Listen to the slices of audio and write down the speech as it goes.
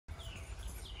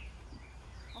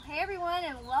Hey everyone,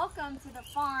 and welcome to the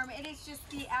farm. It is just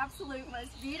the absolute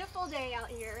most beautiful day out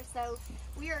here. So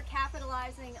we are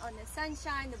capitalizing on the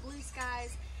sunshine, the blue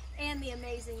skies, and the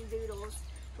amazing doodles.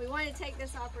 We want to take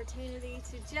this opportunity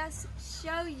to just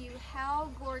show you how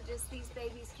gorgeous these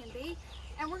babies can be.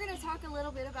 And we're going to talk a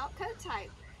little bit about coat type.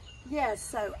 Yes,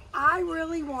 so I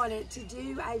really wanted to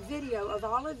do a video of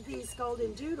all of these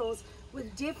Goldendoodles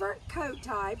with different coat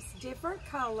types, different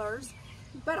colors,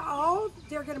 but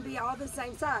they're going to be all the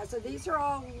same size. So these are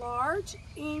all large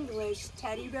English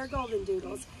teddy bear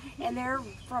Goldendoodles, and they're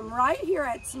from right here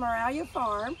at Smeraglia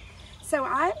Farm. So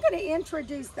I'm going to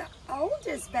introduce the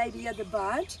oldest baby of the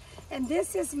bunch, and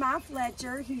this is my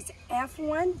Fletcher. He's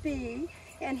F1B,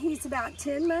 and he's about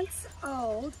 10 months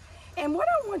old. And what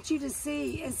I want you to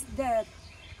see is the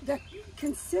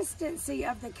consistency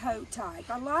of the coat type.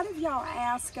 A lot of y'all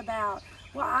ask about,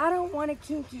 well, I don't want a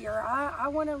kinky, or I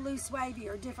want a loose wavy,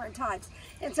 or different types.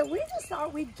 And so we just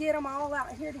thought we'd get them all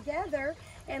out here together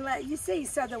and let you see.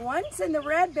 So the ones in the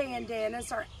red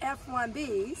bandanas are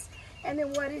F1Bs. And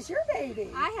then what is your baby?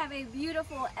 I have a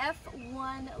beautiful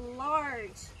F1 large.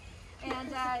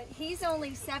 And he's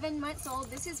only 7 months old.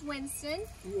 This is Winston.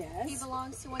 Yes. He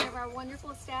belongs to one of our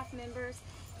wonderful staff members.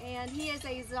 And he is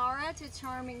a Zara to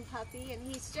Charming puppy, and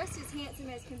he's just as handsome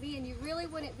as can be, and you really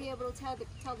wouldn't be able to tell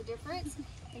the difference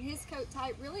in his coat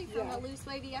type really from a loose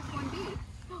wavy F1B.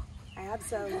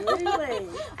 Absolutely,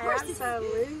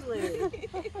 absolutely.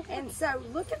 And so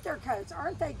look at their coats.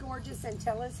 Aren't they gorgeous? And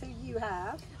tell us who you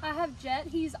have. I have Jet.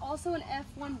 He's also an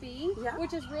F1B,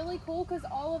 which is really cool because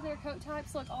all of their coat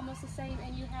types look almost the same,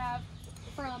 and you have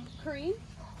from cream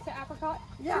to apricot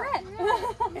to red.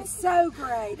 It's so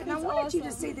great. And I wanted awesome. you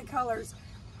to see the colors.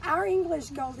 Our English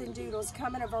Goldendoodles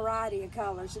come in a variety of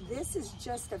colors. This is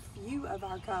just a few of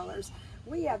our colors.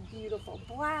 We have beautiful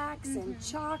blacks and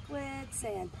chocolates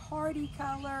and party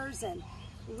colors and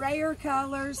rare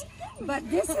colors. But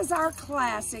this is our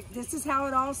classic. This is how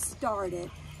it all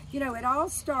started. You know, it all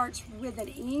starts with an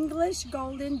English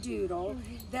Goldendoodle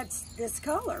that's this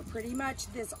color, pretty much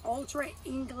this ultra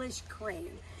English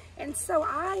cream. And so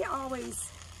I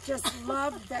always just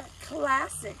loved that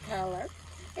classic color.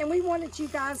 And we wanted you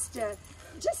guys to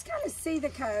just kind of see the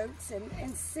coats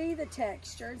and see the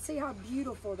texture and see how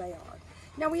beautiful they are.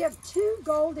 Now we have two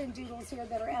Goldendoodles here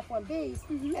that are F1Bs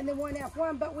and then one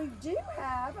F1, but we do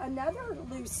have another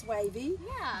loose wavy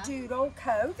doodle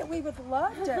coat that we would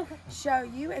love to show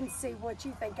you and see what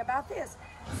you think about this.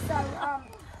 So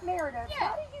Meredith,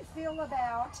 how do you feel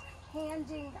about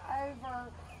handing over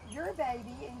your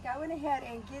baby and going ahead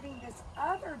and getting this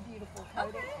other beautiful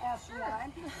coat at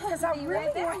F1? Because I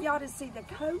really want y'all to see the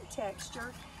coat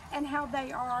texture and how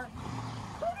they are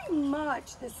pretty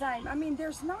much the same. I mean,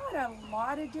 there's not a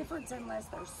lot of difference unless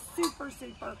they're super,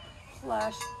 super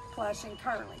plush and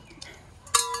curly.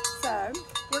 So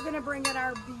we're gonna bring in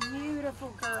our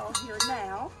beautiful girl here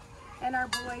now. And our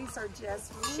boys are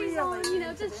just really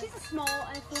she's a small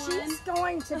F1. She's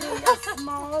going to be a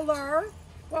smaller,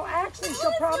 well, actually,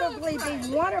 she'll probably be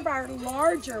one of our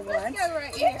larger ones. Let's go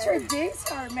right here. Introduce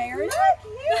her, Meredith.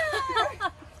 Look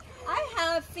here. I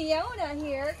have Fiona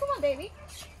here. Come on, baby.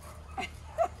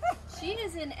 She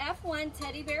is an F1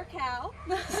 teddy bear cow.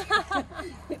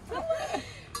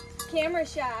 Camera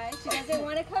shy. She doesn't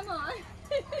want to come on.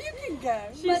 You can go.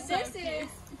 But this is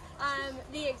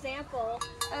the example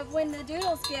of when the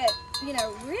doodles get,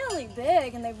 really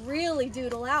big and they really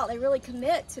doodle out. They really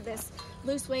commit to this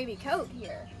loose wavy coat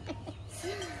here.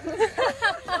 We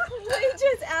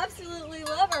just absolutely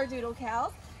love our doodle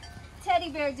cows. Teddy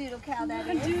bear doodle cow, that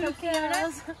is. Doodle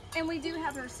cows. And we do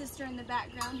have her sister in the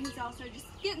background who's also just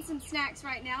getting some snacks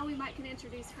right now. We might can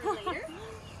introduce her later.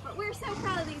 But we're so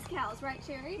proud of these cows, right,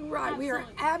 Sherry? Right, we are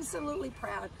absolutely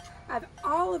proud of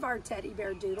all of our teddy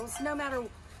bear doodles, no matter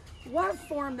what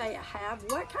form they have,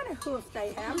 what kind of hoof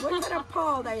they have, what kind of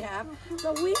paw they have.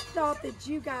 But we thought that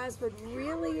you guys would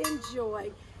really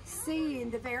enjoy seeing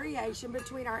the variation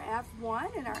between our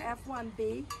F1 and our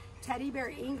F1B teddy bear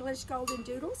English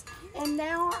Goldendoodles, and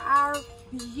now our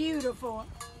beautiful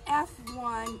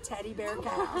F1 teddy bear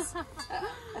cows.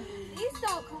 These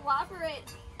don't cooperate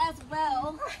as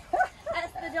well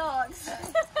as the dogs.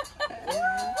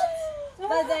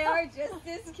 But they are just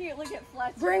this cute. Look at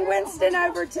Fletcher. Bring Winston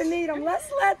over to meet them.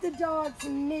 Let's let the dogs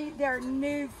meet their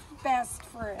new best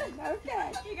friend.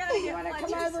 Okay. You gotta get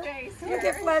Fletcher's face here. Look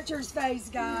at Fletcher's face,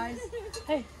 guys.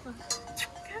 Hey. Come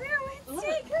here,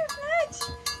 Winston. Come,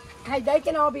 Fletch. Hey, they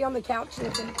can all be on the couch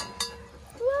sitting.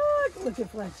 Look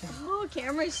at Fletcher. Oh,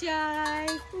 camera shy.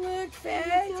 Look, Fletch.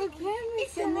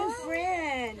 It's a new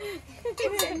friend.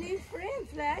 It's a new friend,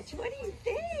 Fletch. What do you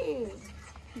think?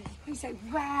 He said,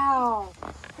 wow,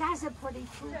 that's a pretty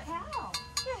cool cow.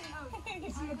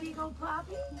 Is he a big old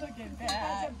puppy? Look at That's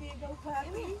that. a big old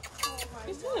puppy.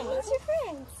 Where's your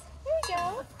friends? Here we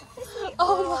go.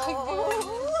 Oh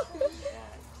my goodness.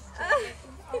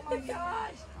 Oh my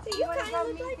gosh. So you wanna kind go of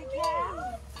look meet like the me.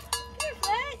 cow? Here,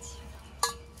 Fletch.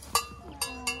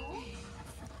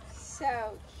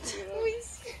 So cute.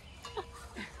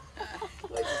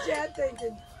 What's Chad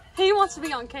thinking? He wants to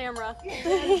be on camera.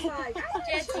 He's like,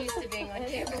 Jet's used to being on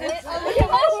camera.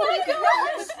 Oh my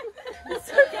gosh. It's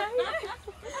okay.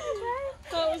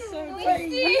 That was so We funny.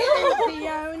 see.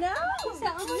 Fiona.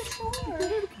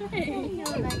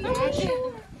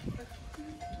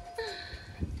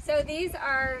 So these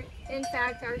are, in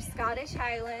fact, our Scottish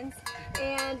Highlands,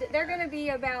 and they're going to be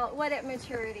about what at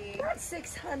maturity? About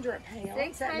 600 pounds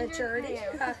at 600 maturity.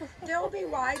 pounds. They'll be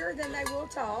wider than they will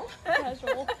tall.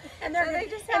 Casual. And they're, So they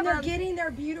just have a- getting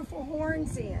their beautiful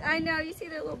horns in. I know, you see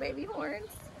their little baby horns?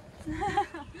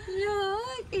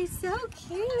 Look, he's so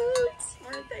cute.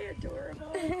 Aren't they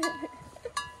adorable?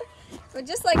 So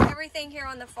just like everything here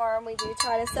on the farm, we do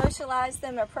try to socialize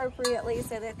them appropriately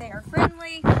so that they are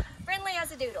friendly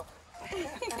as a doodle.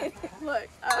 Look,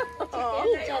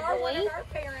 And they are one of our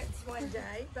parents one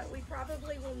day, but we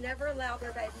probably will never allow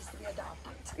their babies to be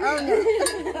adopted.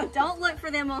 oh no. Don't look for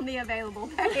them on the available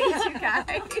page, you guys.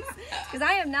 Because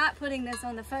I am not putting this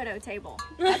on the photo table.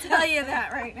 I'll tell you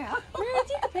that right now. You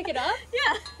can pick it up.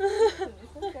 Yeah.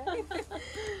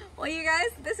 Well, you guys,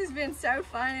 this has been so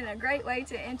fun and a great way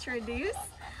to introduce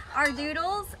our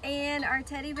doodles and our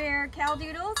teddy bear cow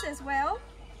doodles as well.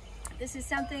 This is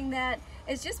something that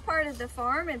is just part of the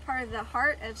farm and part of the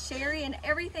heart of Sherry and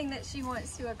everything that she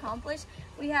wants to accomplish.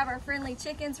 We have our friendly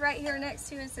chickens right here next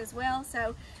to us as well.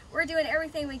 So we're doing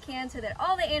everything we can so that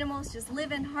all the animals just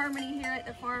live in harmony here at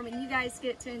the farm and you guys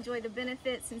get to enjoy the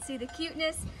benefits and see the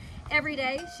cuteness every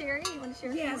day. Sherry, you want to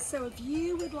share? Yes, so if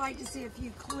you would like to see a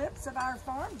few clips of our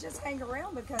farm, just hang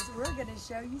around because we're going to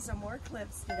show you some more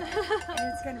clips today. And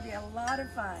it's going to be a lot of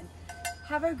fun.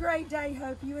 Have a great day.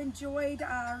 Hope you enjoyed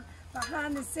our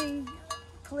behind the scene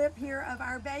clip here of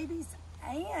our babies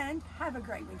and have a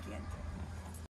great weekend.